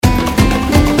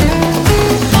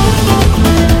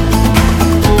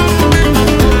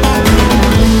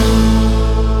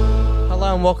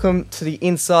welcome to the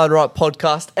Inside Right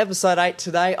podcast, episode 8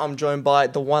 today. I'm joined by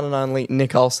the one and only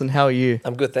Nick Olsen. How are you?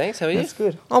 I'm good, thanks. How are you? That's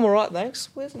good. I'm all right, thanks.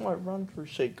 Where's my run-through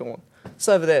sheet gone? It's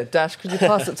over there. Dash, could you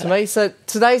pass it to me? So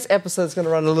today's episode is going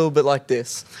to run a little bit like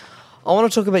this. I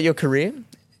want to talk about your career,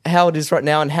 how it is right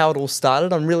now and how it all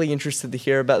started. I'm really interested to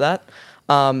hear about that.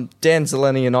 Dan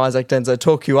Zeleny and Isaac Denzo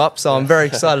talk you up, so I'm very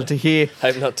excited to hear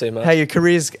Hope not too much. how your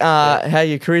career's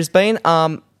been.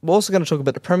 We're also going to talk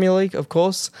about the Premier League, of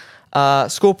course.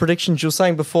 Score predictions. You were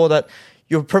saying before that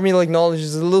your Premier League knowledge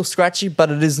is a little scratchy,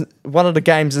 but it is one of the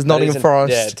games is Nottingham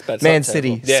Forest, Man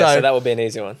City. Yeah, so that will be an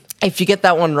easy one. If you get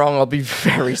that one wrong, I'll be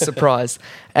very surprised.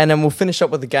 And then we'll finish up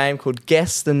with a game called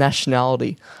Guess the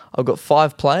Nationality. I've got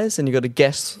 5 players, and you've got to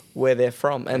guess where they're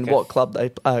from and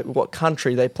what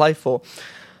country they play for.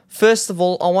 First of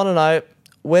all, I want to know,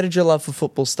 where did your love for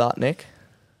football start, Nick?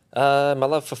 My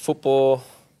love for football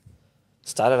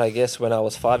started, I guess, when I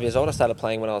was 5 years old. I started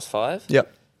playing when I was 5.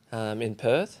 Yep. In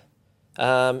Perth.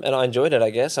 And I enjoyed it, I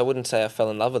guess. I wouldn't say I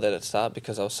fell in love with it at the start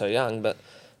because I was so young, but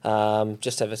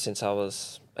just ever since I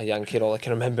was a young kid, all I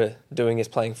can remember doing is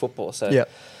playing football. So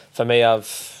for me,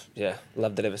 I've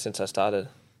loved it ever since I started.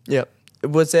 Yep.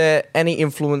 Was there any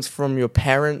influence from your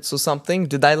parents or something?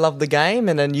 Did they love the game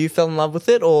and then you fell in love with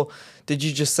it, or did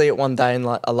you just see it one day and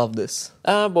like, I love this?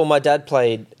 Well, my dad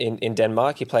played in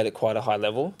Denmark. He played at quite a high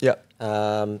level. Yep.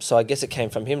 So I guess it came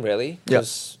from him, really.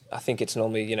 Because I think it's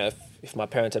normally, if my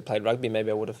parents had played rugby, maybe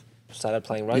I would have started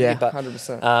playing rugby. Yeah, but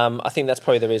 100%. I think that's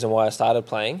probably the reason why I started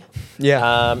playing.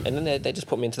 Yeah. And then they just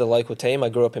put me into the local team. I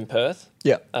grew up in Perth.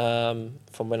 Yeah.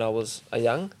 From when I was a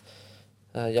young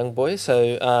boy.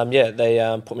 So,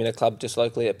 they put me in a club just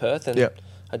locally at Perth, and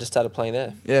I just started playing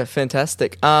there. Yeah,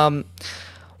 fantastic.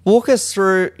 Walk us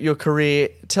through your career.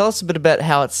 Tell us a bit about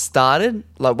how it started,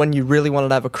 like when you really wanted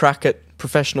to have a crack at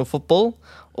professional football,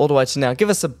 all the way to now. Give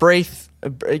us a brief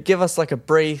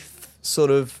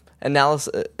sort of analysis,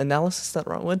 is that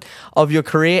the right word, of your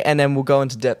career, and then we'll go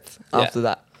into depth after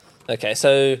that. Okay,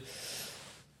 so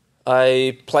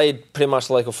I played pretty much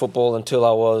local football until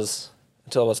I was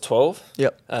 12.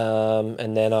 Yep.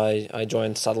 And then I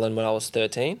joined Sutherland when I was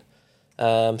 13.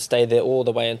 Stayed there all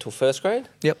the way until first grade.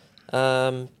 Yep.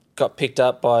 Got picked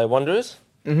up by Wanderers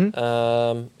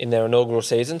Mm-hmm. in their inaugural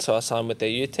season, so I signed with their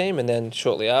youth team, and then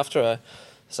shortly after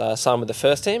I signed with the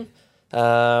first team.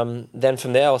 Then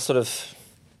from there I was sort of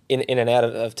in and out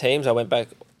of teams. I went back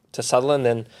to Sutherland,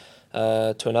 then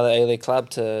to another A-League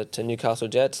club, to Newcastle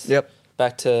Jets. Yep.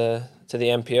 Back to the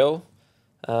NPL,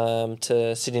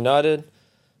 to Sydney United.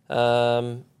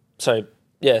 RPO.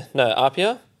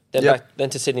 Then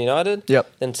to Sydney United.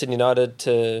 Yep. Then Sydney United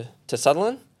to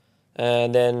Sutherland.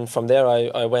 And then from there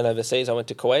I went overseas. I went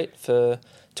to Kuwait for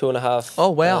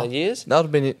 2.5 years. That would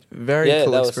have been a very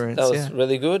cool experience. That was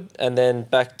really good. And then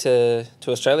back to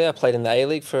Australia. I played in the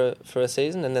A-League for a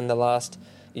season. And then the last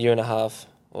year and a half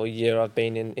or year I've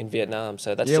been in Vietnam.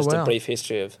 So that's a brief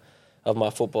history of my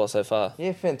football so far.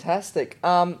 Yeah, fantastic.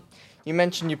 You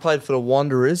mentioned you played for the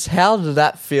Wanderers. How did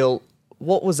that feel?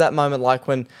 What was that moment like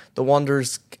when the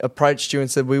Wanderers approached you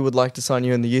and said, we would like to sign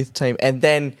you in the youth team, and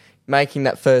then making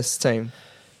that first team?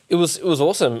 It was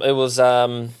awesome. It was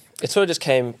it sort of just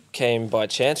came by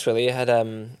chance, really. I had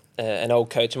an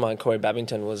old coach of mine, Corey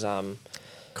Babington, was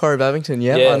Corey Babington,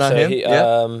 I know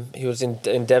him. He was in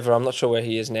Endeavour. I'm not sure where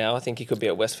he is now. I think he could be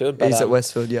at Westfield. But, he's at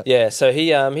Westfield, yeah. Yeah, so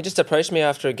he just approached me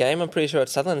after a game, I'm pretty sure at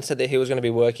Sutherland, and said that he was going to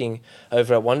be working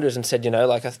over at Wanderers, and said,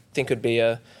 I think it would be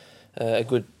a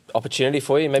good opportunity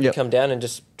for you. Maybe come down and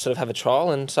just sort of have a trial.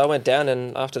 And so I went down,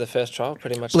 and after the first trial,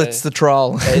 pretty much the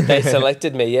trial. they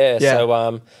selected me, yeah.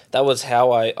 So that was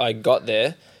how I got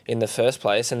there in the first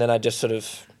place, and then I just sort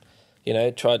of,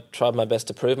 tried my best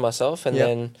to prove myself, and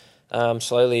then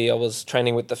slowly I was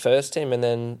training with the first team, and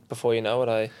then before you know it,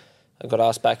 I got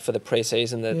asked back for the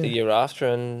pre-season the year after,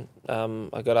 and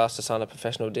I got asked to sign a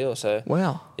professional deal. So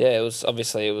it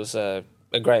was a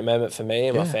great moment for me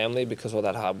and my family because of all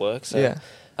that hard work. So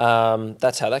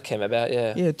that's how that came about.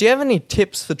 Yeah. Do you have any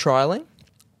tips for trialing?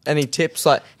 Any tips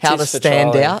like how to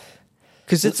stand out?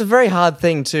 Because it's a very hard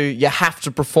thing you have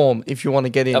to perform if you want to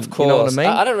get in. Of course. You know what I mean?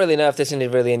 I don't really know if there's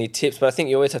any tips, but I think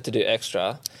you always have to do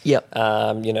extra. Yep.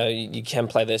 You can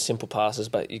play those simple passes,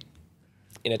 but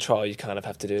in a trial you kind of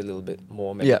have to do a little bit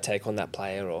more, maybe take on that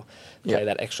player or play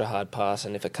that extra hard pass,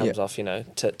 and if it comes off,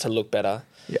 to look better.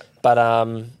 Yeah. But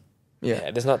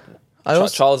there's not...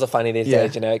 trials are funny these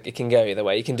days, it can go either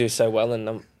way. You can do so well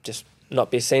and just not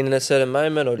be seen in a certain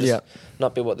moment, or just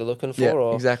not be what they're looking for.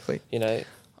 Or, exactly.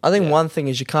 I think one thing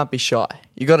is you can't be shy.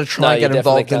 You got to try and get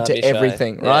involved into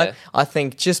everything, right? Yeah. I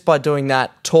think just by doing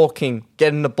that, talking,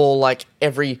 getting the ball like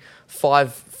every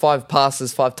five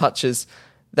passes, 5 touches,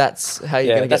 that's how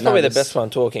you're going to get that's probably noticed. the best one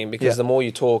talking, because the more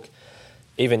you talk,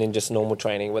 even in just normal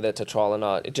training, whether it's a trial or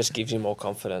not, it just gives you more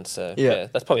confidence. So yeah,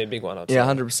 that's probably a big one. I'd say.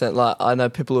 100%. Like, I know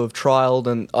people who have trialed,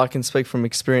 and I can speak from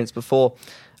experience before.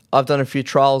 I've done a few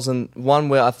trials, and one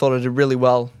where I thought I did really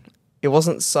well. It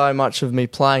wasn't so much of me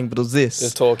playing, but it was this. It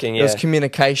was talking, It was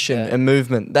communication and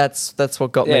movement. That's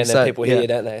what got me. And then people hear,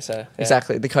 don't they? So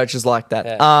exactly, the coaches like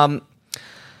that.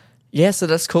 So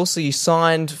that's cool. So you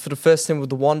signed for the first team with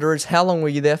the Wanderers. How long were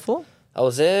you there for? I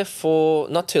was there for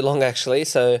not too long, actually.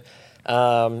 So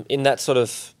in that sort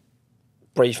of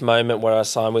brief moment where I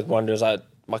signed with Wanderers,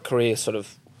 my career sort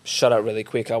of shot up really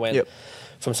quick. I went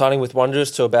from signing with Wanderers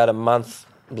to about a month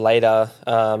later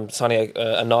signing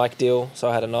a Nike deal. So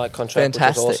I had a Nike contract, which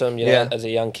was awesome. As a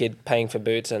young kid, paying for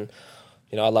boots, and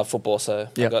I love football, so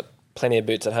I got plenty of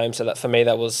boots at home. So that for me,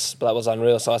 that was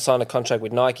unreal. So I signed a contract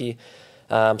with Nike,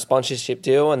 sponsorship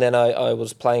deal, and then I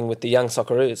was playing with the young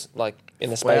Socceroos, like in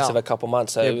the space of a couple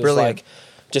months. So it was like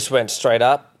just went straight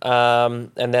up.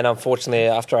 And then unfortunately,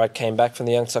 after I came back from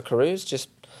the young Socceroos, just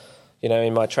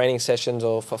in my training sessions,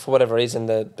 or for whatever reason,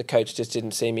 the coach just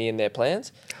didn't see me in their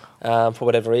plans. For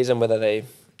whatever reason, whether they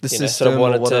sort of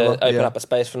wanted to open up a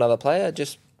space for another player,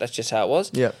 that's just how it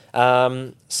was.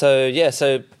 So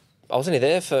I was only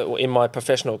there in my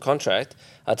professional contract,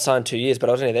 I'd signed 2 years, but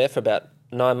I was only there for about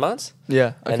 9 months.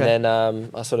 And then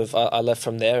I left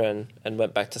from there and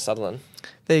went back to Sutherland.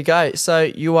 There you go. So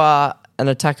you are an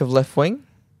attack of left wing.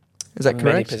 Is that correct?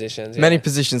 Many positions. Many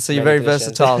positions. So you're very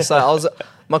versatile. So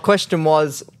my question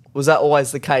was that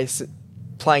always the case,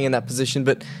 playing in that position?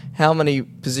 But how many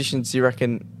positions do you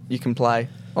reckon you can play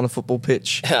on a football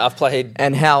pitch? I've played.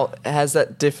 And how has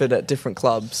that differed at different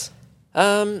clubs?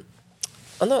 I'm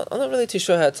not really too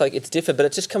sure how it's differed, but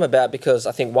it's just come about because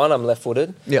I think, one, I'm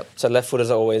left-footed. Yep. So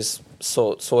left-footers are always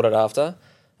sorted after.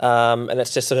 And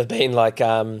it's just sort of been like,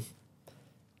 I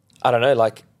don't know,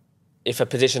 like if a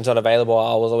position's not available,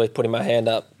 I was always putting my hand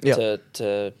up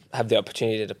to have the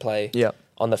opportunity to play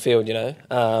on the field,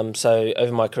 So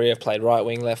over my career, I've played right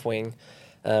wing, left wing,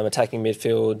 attacking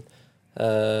midfield,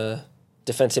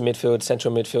 defensive midfield,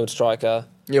 central midfield, striker.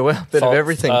 Yeah, well, a bit of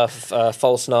everything.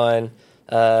 False nine,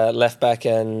 left back,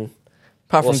 and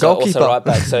apart from goalkeeper, also right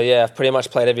back. So yeah, I've pretty much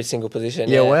played every single position.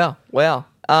 Yeah, wow.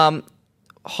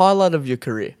 Highlight of your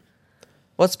career.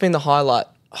 What's been the highlight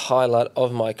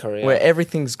of my career where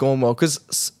everything's gone well?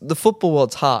 Because the football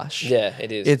world's harsh. Yeah,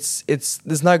 it is. It's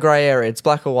there's no grey area. It's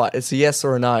black or white. It's a yes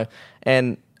or a no.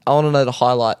 And I want to know the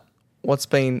highlight. What's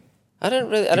been? I don't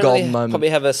really probably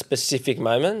have a specific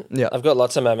moment. Yeah, I've got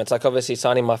lots of moments. Like obviously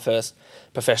signing my first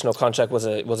professional contract was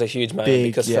a huge moment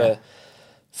because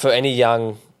for any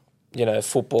young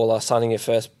footballer, signing your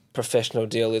first professional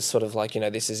deal is sort of like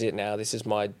this is it now. This is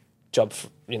my job.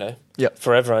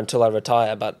 Forever until I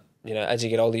retire. But as you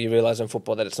get older, you realise in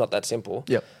football that it's not that simple.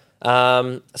 Yep.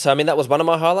 So I mean that was one of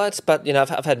my highlights. But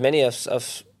I've had many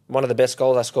of one of the best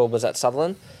goals I scored was at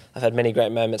Sutherland. I've had many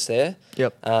great moments there.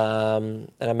 Yep. And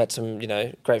I met some,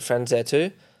 great friends there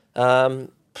too.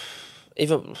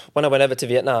 Even when I went over to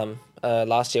Vietnam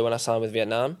last year when I signed with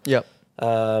Vietnam. Yep.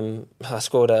 I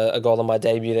scored a goal on my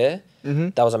debut there. Mm-hmm.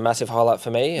 That was a massive highlight for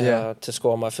me to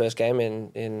score my first game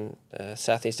in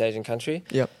Southeast Asian country.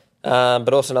 Yep.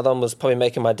 But also another one was probably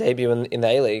making my debut in the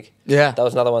A-League. Yeah. That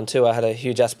was another one too. I had a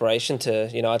huge aspiration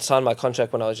to, I'd signed my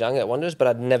contract when I was young at Wanderers, but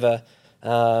I'd never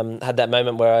had that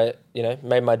moment where I,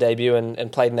 made my debut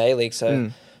and played in the A-League.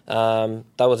 So that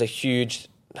was a huge,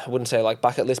 I wouldn't say like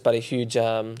bucket list, but a huge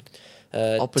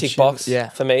tick box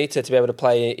for me to be able to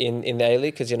play in the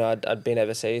A-League because, I'd been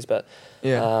overseas. But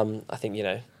I think,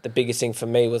 the biggest thing for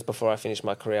me was before I finished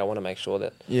my career, I want to make sure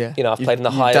that, I've played in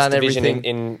the highest division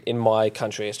in my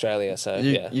country, Australia. So,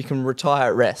 you can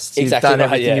retire at rest. Exactly. You've done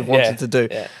everything you've wanted to do.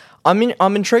 Yeah.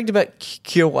 I'm intrigued about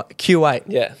Q8.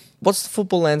 Yeah. What's the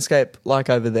football landscape like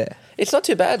over there? It's not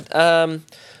too bad.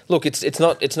 Look, it's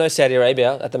no Saudi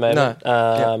Arabia at the moment.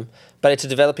 No. But it's a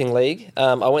developing league.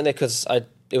 I went there because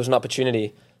it was an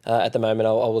opportunity at the moment.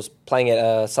 I was playing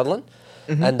at Sutherland,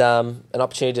 and an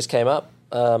opportunity just came up.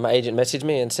 My agent messaged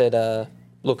me and said,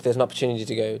 "Look, there's an opportunity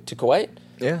to go to Kuwait."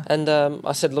 Yeah. And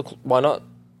I said, "Look, why not?"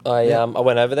 I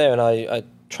went over there and I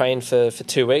trained for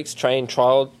 2 weeks,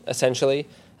 trialed essentially,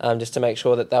 just to make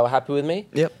sure that they were happy with me.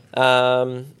 Yep.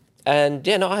 And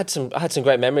I had some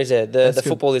great memories there. The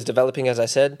football is developing, as I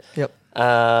said. Yep.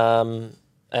 And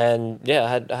I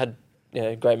had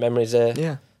great memories there.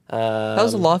 Yeah. How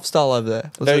was the lifestyle over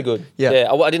there? Very good.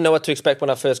 Yeah. I didn't know what to expect when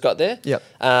I first got there. Yep.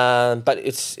 But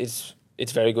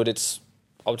it's very good. It's,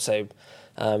 I would say,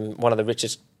 one of the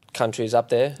richest countries up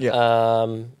there. Yeah.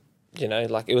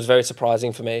 It was very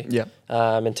surprising for me. Yeah.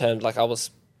 In terms, I was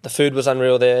The food was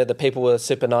unreal there. The people were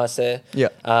super nice there. Yeah.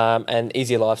 And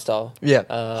easy lifestyle. Yeah.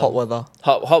 Hot weather.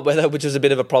 Hot weather, which was a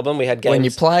bit of a problem. We had games. When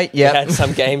you play, yeah. We had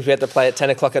some games we had to play at 10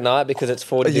 o'clock at night because it's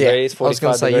 40 degrees, 45 degrees. I was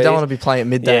going to say, you don't want to be playing at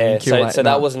midday in Kuwait. So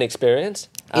that was an experience.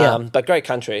 Yeah. But great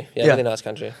country. Yeah, really nice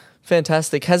country.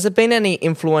 Fantastic. Has there been any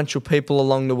influential people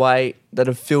along the way that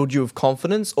have filled you with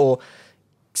confidence or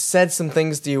said some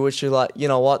things to you which you're like, you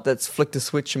know what, that's flicked a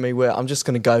switch in me where I'm just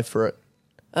going to go for it?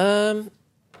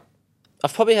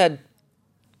 I've probably had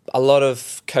a lot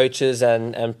of coaches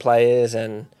and players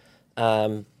and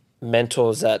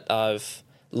mentors that I've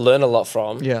learned a lot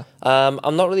from. Yeah.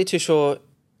 I'm not really too sure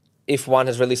if one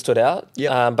has really stood out.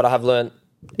 Yeah. But I have learned,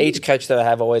 each coach that I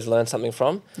have always learned something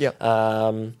from. Yeah.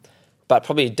 But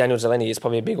probably Daniel Zeleny is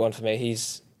probably a big one for me.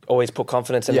 He's always put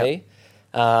confidence in me.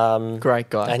 Great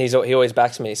guy. And he always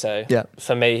backs me. So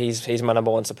for me, he's my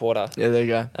number one supporter. Yeah, there you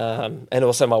go. And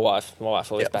also my wife. My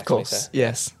wife always backs me. So.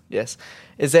 Yes.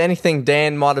 Is there anything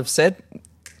Dan might have said?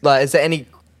 Like, is there any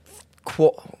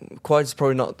quote is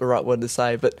probably not the right word to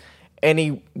say, but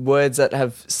any words that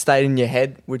have stayed in your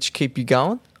head which keep you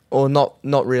going, or not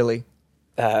really?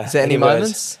 Is there any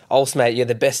moments? Olsen, mate, you're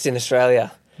the best in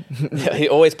Australia. He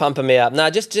always pumping me up. No,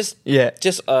 just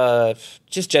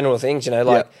general things, you know,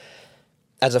 like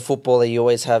as a footballer, you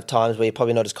always have times where you're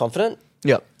probably not as confident.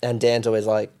 Yep. And Dan's always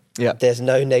like, there's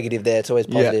no negative there. It's always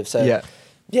positive. So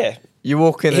you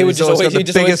walk in, he would just always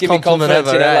give me confidence.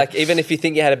 Ever, you know, like even if you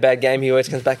think you had a bad game, he always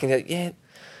comes back and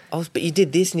goes, but you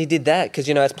did this and you did that, because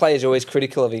you know, as players, you're always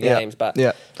critical of your games. But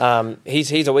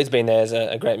he's always been there as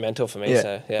a great mentor for me.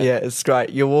 So it's great.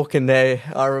 You're walking there.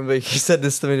 I remember you said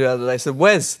this to me the other day. He said,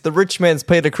 "Where's the rich man's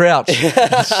Peter Crouch?" He's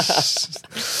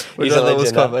a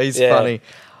legend. He's funny.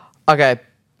 Okay,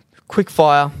 quick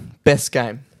fire. Best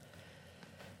game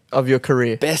of your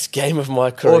career. Best game of my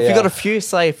career. Or if you got a few,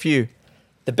 say a few.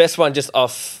 The best one, just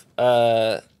off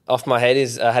my head,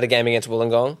 is I had a game against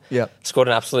Wollongong. Yep. Scored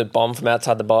an absolute bomb from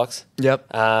outside the box. Yep.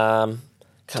 Top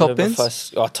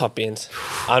bins? Top bins.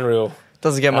 Unreal.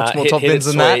 Doesn't get much more top bins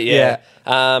than that. Yeah.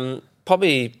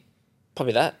 Probably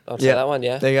that. I'd say that one,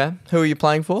 yeah. There you go. Who are you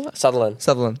playing for? Sutherland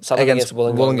against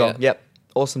Wollongong. Yeah. Yep.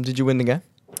 Awesome. Did you win the game?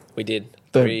 We did.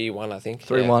 Boom. 3-1, I think.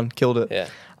 3-1. Killed it.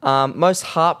 Yeah. Most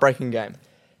heartbreaking game?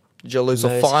 Did you lose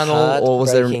a final, or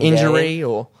was there an injury,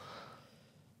 or?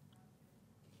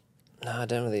 No, I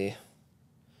don't really.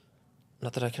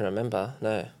 Not that I can remember.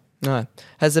 No.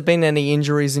 Has there been any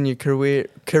injuries in your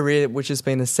career which has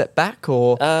been a setback,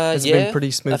 or has it been pretty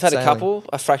smooth I've had sailing? a couple.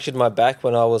 I fractured my back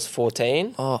when I was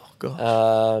 14. Oh, gosh.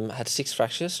 I had 6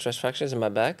 stress fractures in my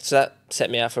back. So that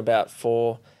set me out for about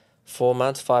 5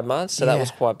 months. So that was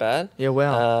quite bad. Yeah,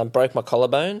 wow. Broke my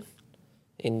collarbone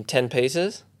in 10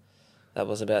 pieces. That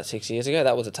was about 6 years ago.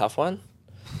 That was a tough one.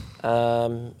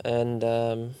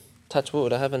 Touch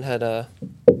wood, I haven't had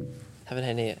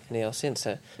any else since,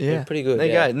 so been pretty good. There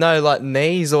you go. No, like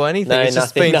knees or anything. No, it's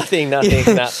nothing. No.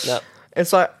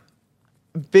 It's like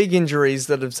big injuries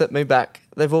that have set me back.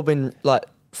 They've all been like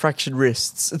fractured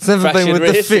wrists. It's never been with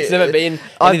the fit. It's never been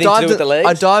anything to do with the legs.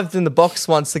 I dived in the box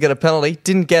once to get a penalty,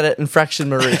 didn't get it, and fractured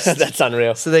my wrist. That's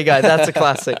unreal. So there you go. That's a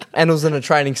classic, and it was in a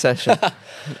training session.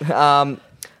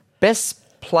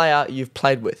 Best player you've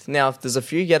played with. Now, if there's a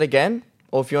few yet again,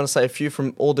 or if you want to say a few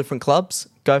from all different clubs,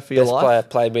 go for your life. Best player I've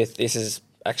played with, this is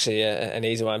actually an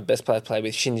easy one. Best player I've played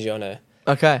with, Shinji Ono.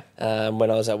 Okay.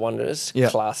 When I was at Wanderers,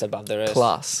 class above the rest.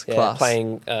 Class.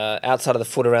 Playing outside of the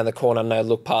foot around the corner, no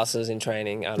look passes in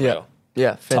training, unreal.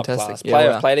 Yeah, fantastic. Top class.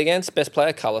 Player I've played against, best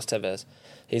player, Carlos Tevez.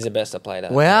 He's the best I played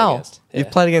against. Wow.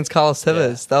 You've played against Carlos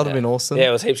Tevez. That would have been awesome. Yeah,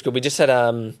 it was heaps good. We just had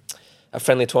a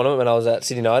friendly tournament when I was at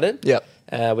City United. Yep.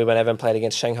 We went over and played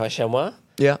against Shanghai Shenhua.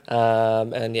 Yeah.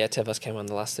 Tevez came on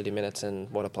the last 30 minutes, and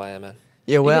what a player, man.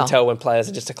 Yeah, wow. You can tell when players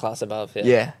are just a class above.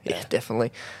 Yeah,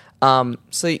 definitely.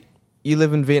 So you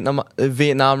live in Vietnam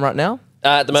right now?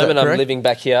 At the moment, I'm living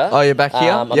back here. Oh, you're back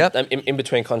here? I'm in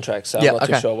between contracts, so I'm not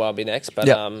too sure where I'll be next,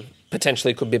 but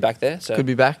potentially could be back there. So. Could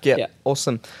be back, yeah.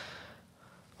 Awesome.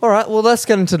 All right, well, let's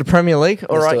get into the Premier League.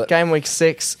 All right, game week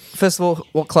 6. First of all,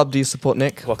 what club do you support,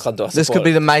 Nick? What club do I support? This could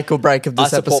be the make or break of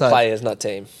this episode. I support players, not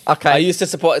team. Okay. I used to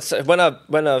support... When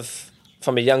I've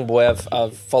from a young boy,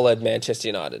 I've followed Manchester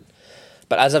United.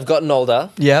 But as I've gotten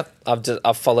older,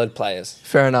 I've followed players.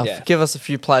 Fair enough. Yeah. Give us a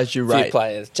few players you rate. A few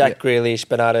players. Jack Grealish,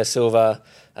 Bernardo Silva,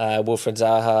 Wilfred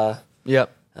Zaha.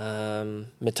 Yep.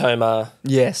 Matoma.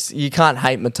 Yes, you can't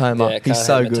hate Matoma. He's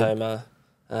so good.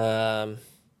 Matoma.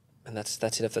 And that's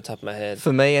it off the top of my head.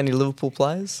 For me, any Liverpool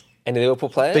players? Any Liverpool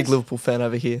players? Big Liverpool fan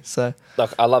over here. So,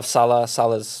 Look, I love Salah.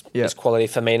 Salah's his quality.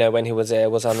 Firmino, when he was there,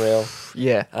 was unreal.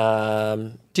 Yeah.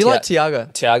 Do you like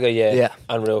Thiago? Thiago, yeah.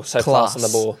 Unreal. So class on the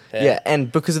ball. Yeah,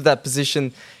 and because of that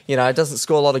position, it doesn't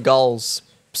score a lot of goals.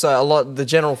 So the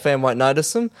general fan won't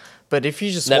notice him. But if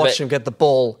you just watch him get the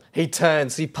ball, he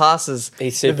turns, he passes.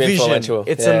 He's super influential.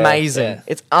 It's amazing. Yeah.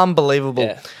 It's unbelievable.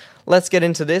 Yeah. Let's get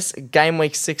into this. Game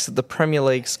week 6 of the Premier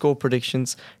League score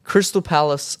predictions. Crystal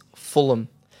Palace, Fulham.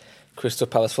 Crystal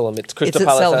Palace, Fulham. It's It's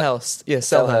Palace. Selhurst. Yeah,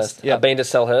 Selhurst. Yeah. I've been to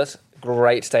Selhurst.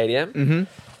 Great stadium. Mm-hmm.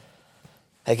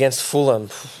 Against Fulham,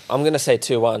 I'm going to say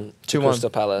 2-1 to Crystal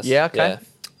Palace. Yeah, okay.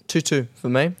 2-2 for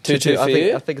me. 2-2 for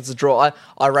you? I think it's a draw.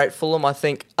 I rate Fulham. I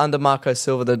think under Marco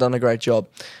Silva, they've done a great job.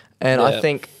 And I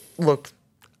think, look,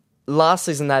 last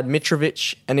season they had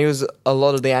Mitrovic, and he was a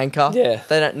lot of the anchor. Yeah.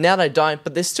 Now they don't,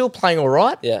 but they're still playing all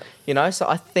right. Yeah. So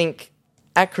I think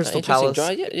at Crystal Palace,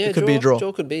 it could draw, be a draw.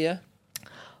 Draw could be, yeah.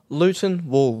 Luton,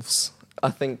 Wolves. I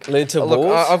think. Luton, look,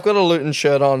 Wolves? I've got a Luton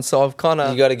shirt on, so I've kind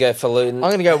of... You got to go for Luton. I'm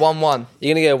going to go 1-1.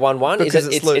 You're going to go 1-1? Because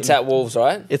it's at Wolves,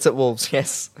 right? It's at Wolves,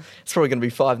 yes. It's probably going to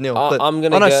be 5-0. I'm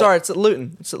going to go... sorry, it's at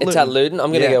Luton. It's at Luton?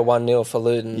 I'm going to go 1-0 for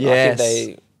Luton. Yes.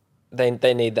 I think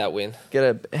they need that win.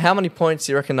 How many points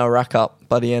do you reckon they'll rack up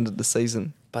by the end of the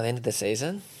season? By the end of the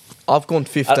season? I've gone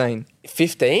 15.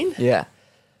 15? Yeah.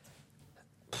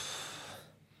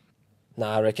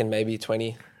 Nah, I reckon maybe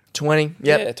 20. 20?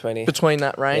 Yep. Yeah, 20. Between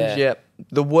that range, yep.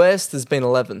 The worst has been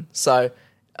 11, so...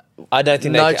 I don't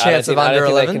think no chance of under 11. I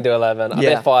don't think they can do 11. Yeah.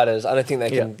 They're fighters. I don't think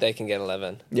they can get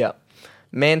 11. Yeah.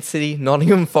 Man City,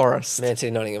 Nottingham Forest. Man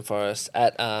City, Nottingham Forest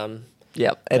at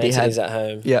Yep. Man City's at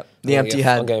home. Yep. The empty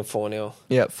had. I'm going 4-0.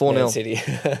 Yeah, 4-0. Man City.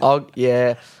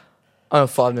 I'm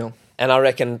 5-0. And I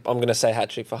reckon I'm going to say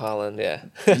hat-trick for Haaland, yeah.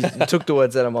 You took the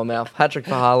words out of my mouth. Hat-trick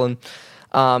for Haaland.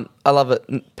 I love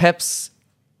it. Pep's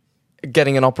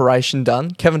getting an operation done.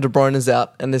 Kevin De Bruyne is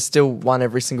out, and they're still won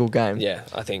every single game. Yeah,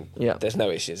 I think there's no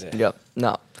issues there. Yep.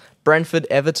 No. Brentford,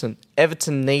 Everton.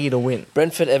 Everton need a win.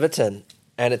 Brentford, Everton.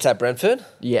 And it's at Brentford?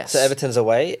 Yes. So Everton's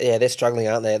away. Yeah, they're struggling,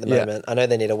 aren't they, at the moment? I know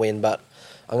they need a win, but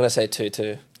I'm going to say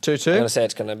 2-2. 2-2? I'm going to say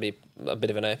it's going to be a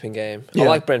bit of an open game. Yeah. I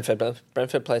like Brentford, but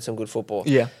Brentford played some good football.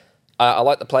 Yeah. I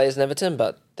like the players in Everton,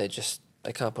 but they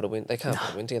can't put a win. They can't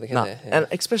put a win together, can they? Yeah. And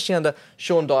especially under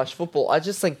Sean Dyche football, I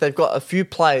just think they've got a few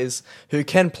players who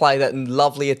can play that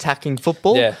lovely attacking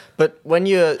football. Yeah. But when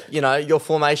your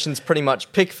formation's pretty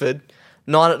much Pickford,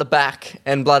 9 at the back,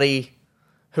 and bloody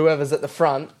whoever's at the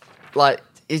front, like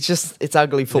it's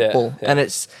ugly football. Yeah. And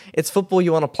it's football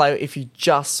you want to play if you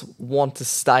just want to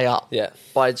stay up. Yeah.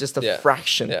 By just a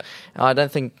fraction. Yeah. And I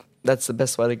don't think that's the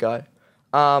best way to go.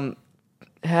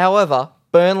 However,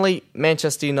 Burnley,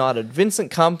 Manchester United.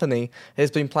 Vincent Kompany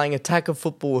has been playing attack of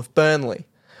football with Burnley,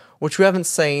 which we haven't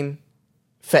seen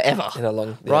forever. In a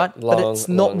long, right? But it's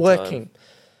not working. Time.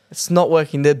 It's not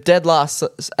working. They're dead last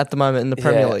at the moment in the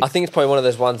Premier League. I think it's probably one of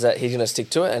those ones that he's going to stick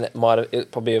to it, and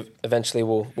it probably eventually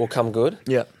will come good.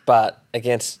 Yeah. But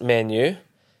against Man U,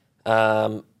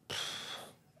 I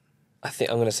think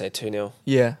I'm going to say 2-0.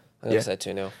 Yeah. I'm going to say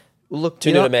 2-0. Well, look,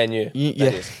 2-0 to Man U.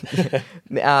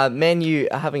 Man U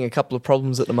are having a couple of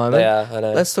problems at the moment. They are, I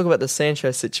know. Let's talk about the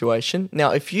Sancho situation.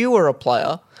 Now, if you were a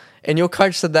player and your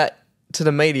coach said that to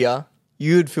the media,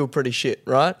 you'd feel pretty shit,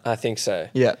 right? I think so.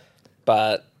 Yeah.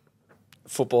 But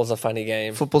football's a funny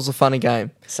game. Football's a funny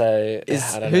game. So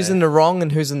who's in the wrong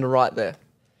and who's in the right there?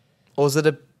 Or is it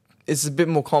a bit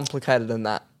more complicated than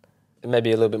that?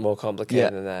 Maybe a little bit more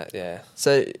complicated than that, yeah.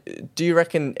 So do you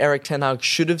reckon Eric Ten Hag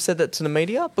should have said that to the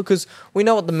media? Because we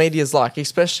know what the media's like,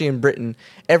 especially in Britain.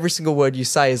 Every single word you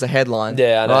say is a headline.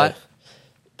 Yeah, I know. Right?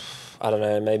 I don't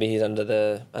know. Maybe he's under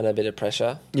a bit of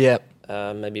pressure. Yeah.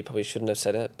 Maybe he probably shouldn't have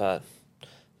said it, but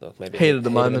look, maybe heat of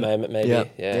the moment. Maybe.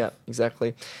 Yeah,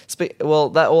 exactly. Well,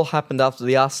 that all happened after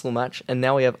the Arsenal match, and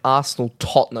now we have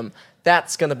Arsenal-Tottenham.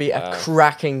 That's going to be a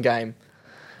cracking game.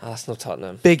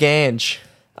 Arsenal-Tottenham. Big Ange.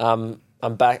 I'm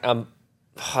back. I don't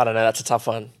know. That's a tough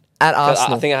one. At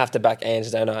Arsenal. I think I have to back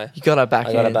Ange, don't I? You got to back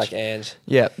Ange. I got to back Ange.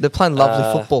 Yeah, they're playing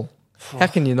lovely football. How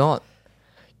can you not?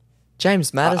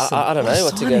 James Maddison. I don't know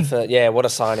what to go for. Yeah, what a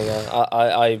signing.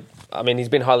 I mean, he's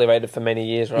been highly rated for many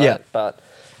years, right? Yeah. But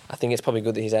I think it's probably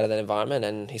good that he's out of that environment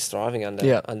and he's thriving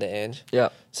under Ange. Yeah.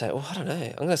 So, I don't know.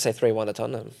 I'm going to say 3-1 to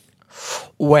Tottenham.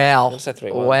 Wow. I'm going to say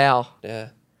 3-1. Wow. Yeah.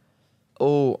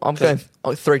 Oh, I'm going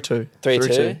 3-2.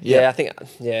 3-2? Yeah, I think,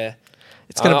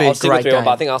 It's going to be a great game.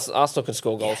 But I think Arsenal can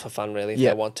score goals for fun, really, if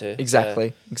they want to.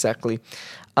 Exactly.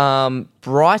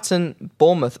 Brighton,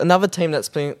 Bournemouth, another team that's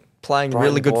been playing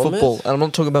really good football. And I'm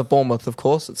not talking about Bournemouth, of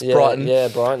course. It's Brighton. Yeah,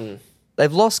 Brighton.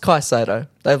 They've lost Caicedo.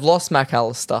 They've lost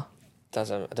McAllister. I don't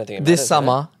think it matters, this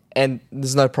summer, and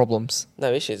there's no problems.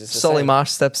 No issues. It's the Solly same.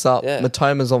 Marsh steps up. Yeah.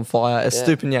 Matoma's on fire.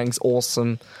 Estupinian's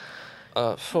awesome.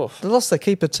 They lost their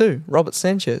keeper too, Robert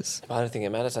Sanchez. I don't think it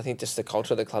matters. I think just the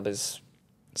culture of the club is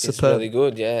Superb. really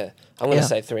good, yeah. I'm going to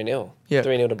say 3-0. Yeah.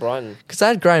 3-0 to Brighton. Because they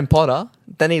had Graham Potter,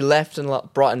 then he left and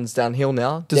Brighton's downhill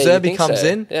now. De you Zerbi think comes so.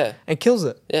 in and kills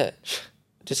it. Yeah. Just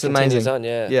It's continues amazing. on,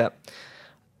 yeah. Yeah.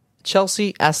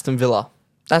 Chelsea, Aston Villa.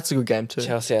 That's a good game too.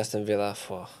 Chelsea, Aston Villa.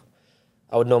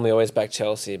 I would normally always back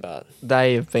Chelsea, but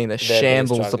They have been a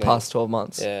shambles the struggling. past 12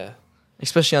 months. yeah.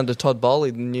 Especially under Todd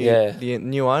Bowley, the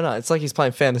new owner. It's like he's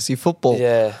playing fantasy football.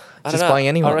 Yeah. I Just don't know. buying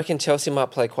anyone. I reckon Chelsea might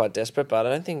play quite desperate, but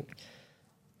I think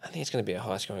it's going to be a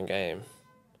high-scoring game.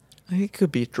 I think it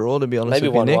could be a draw, to be honest Maybe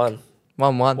with you, 1-1. Nick.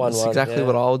 1-1. That's 1-1, exactly yeah.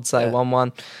 what I would say, Yeah.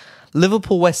 1-1.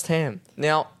 Liverpool, West Ham.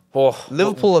 Now, Oh,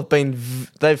 Liverpool have been...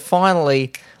 They've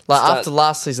finally... After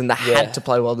last season, they Yeah. had to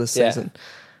play well this Yeah. season.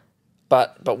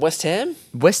 But West Ham?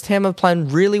 West Ham are playing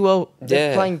really well.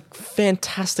 They're Yeah. playing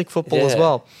fantastic football as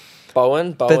Yeah.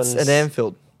 Bowen's... But it's at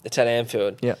Anfield. It's at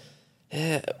Anfield. Yeah.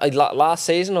 Yeah, last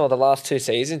season or the last 2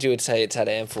 seasons, you would say it's at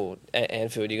Anfield.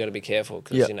 Anfield, you got to be careful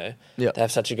because they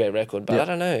have such a great record. But I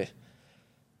don't know,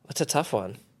 it's a tough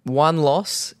one. One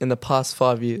loss in the past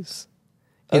 5 years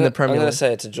in the Premier I'm League. going to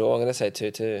say it's a draw. I'm going to say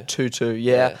 2-2. 2-2.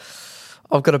 Yeah.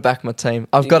 I've got to back my team.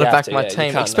 I've got to back my you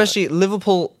team, can't especially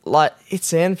Liverpool. Like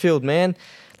it's Anfield, man.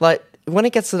 Like when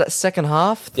it gets to that second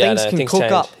half, things can cook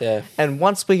change. up. Yeah. And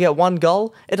once we get one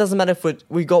goal, it doesn't matter if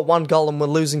we got one goal and we're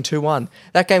losing 2-1.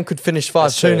 That game could finish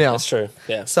 5-2 now. That's true.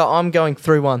 Yeah. So I'm going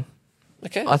 3-1.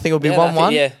 Okay. I think it'll be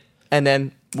 1-1. And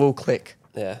then we'll click.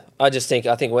 Yeah. I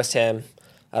think West Ham.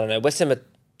 I don't know. West Ham.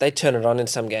 They turn it on in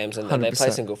some games and they play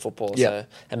 100%. some good football. Yeah. So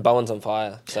and Bowen's on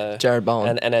fire. So Jared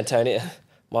Bowen. and Antonio,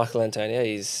 Michael Antonio.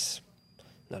 He's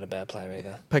not a bad player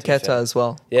either. Paqueta as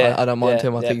well. Yeah. I don't mind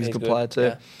him. I Yeah, think he's a good player too.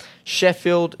 Yeah.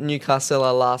 Sheffield, Newcastle,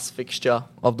 our last fixture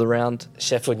of the round.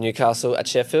 Sheffield, Newcastle at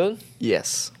Sheffield.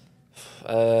 Yes.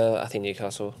 I think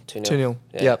Newcastle 2-0. 2-0.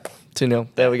 Yeah. Yep. 2-0.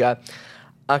 There we go.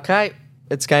 Okay,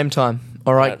 it's game time.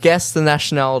 All right, guess the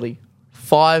nationality.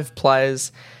 5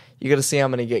 players. You got to see how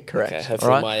many get correct. Okay,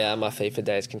 hopefully all right? my FIFA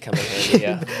days can come in handy.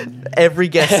 Yeah. Every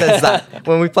guest says that.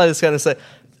 When we play this game, they say,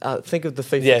 think of the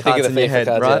FIFA cards in your head,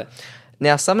 right? Yeah.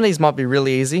 Now, some of these might be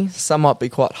really easy. Some might be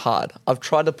quite hard. I've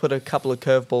tried to put a couple of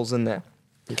curveballs in there.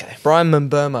 Okay. Brian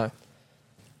Mbeumo.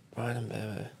 Brian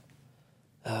Mbeumo.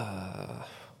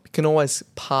 You can always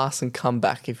pass and come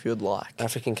back if you'd like.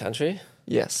 African country.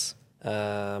 Yes.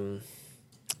 Cameroon.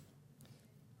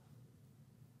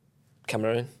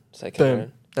 Say Boom.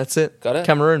 Cameroon. That's it. Got it?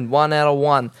 Cameroon, 1 out of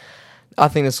 1. I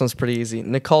think this one's pretty easy.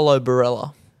 Nicolo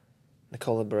Barella.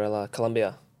 Nicola Barella.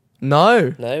 Colombia.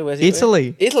 No. No, where's he?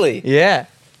 Italy. Italy. Yeah.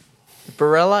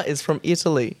 Barella is from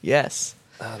Italy. Yes.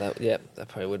 Oh, that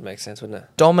probably would make sense, wouldn't it?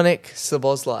 Dominic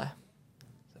Szoboszlai.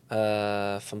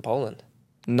 From Poland.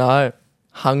 No.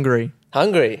 Hungary.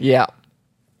 Hungary. Yeah.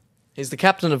 He's the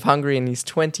captain of Hungary and he's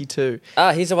 22.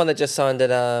 He's the one that just signed at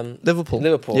Liverpool.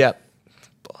 Liverpool. Yeah.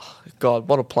 God,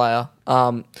 what a player.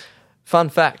 Fun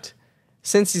fact.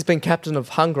 Since he's been captain of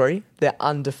Hungary, they're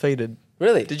undefeated.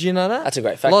 Really? Did you know that? That's a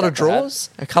great fact. A lot of draws,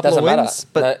 a couple Doesn't of wins, matter.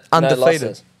 but No undefeated.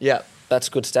 losses. Yeah. That's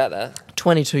a good stat, that.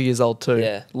 22 years old too.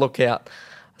 Yeah. Look out.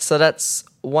 So that's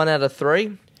 1 out of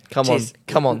 3. Come Jeez,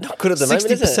 on. not good at the moment,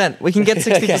 is it? 60%. We can get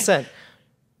 60%.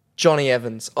 Johnny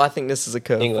Evans. I think this is a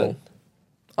curveball. England.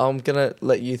 I'm going to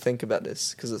let you think about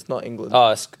this because it's not England.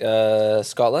 Oh,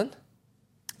 Scotland?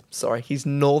 Sorry, he's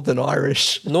Northern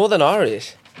Irish. Northern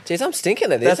Irish. Jeez, I'm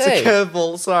stinking at this. That's a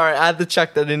curveball. Sorry, I had to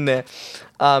chuck that in there.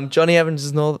 Johnny Evans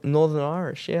is Northern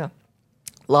Irish, yeah.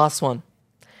 Last one.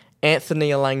 Anthony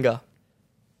Elanga.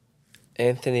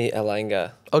 Anthony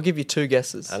Elanga. I'll give you 2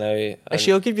 guesses. I know.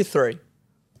 Actually, I'll give you 3.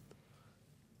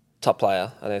 Top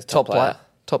player. I know it's top player.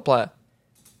 Top player.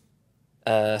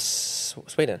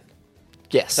 Sweden.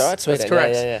 Yes, All right, Sweden. that's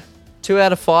correct. Yeah. 2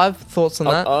 out of 5. Thoughts on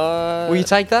that? Will you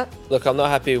take that? Look, I'm not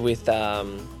happy with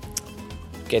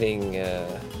getting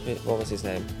what was his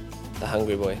name? The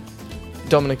hungry boy.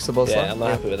 Dominic Szoboszlai. Yeah, I'm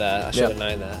not happy with that. I should have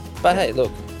known that. But hey,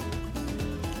 look,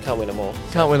 can't win them all.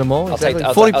 Can't win them all. I'll Exactly.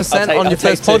 take- 40% on I'll your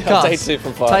take first 2. podcast. I'll take 2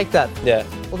 from 5. Take that. Yeah.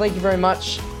 Well, thank you very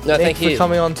much. No, Nick, thank for you.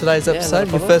 coming on today's not a episode, your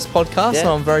problem. first podcast, Yeah. and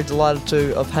I'm very delighted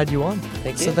to have had you on.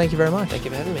 Thank you. So thank you very much. Thank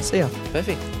you for having me. See ya.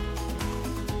 Perfect.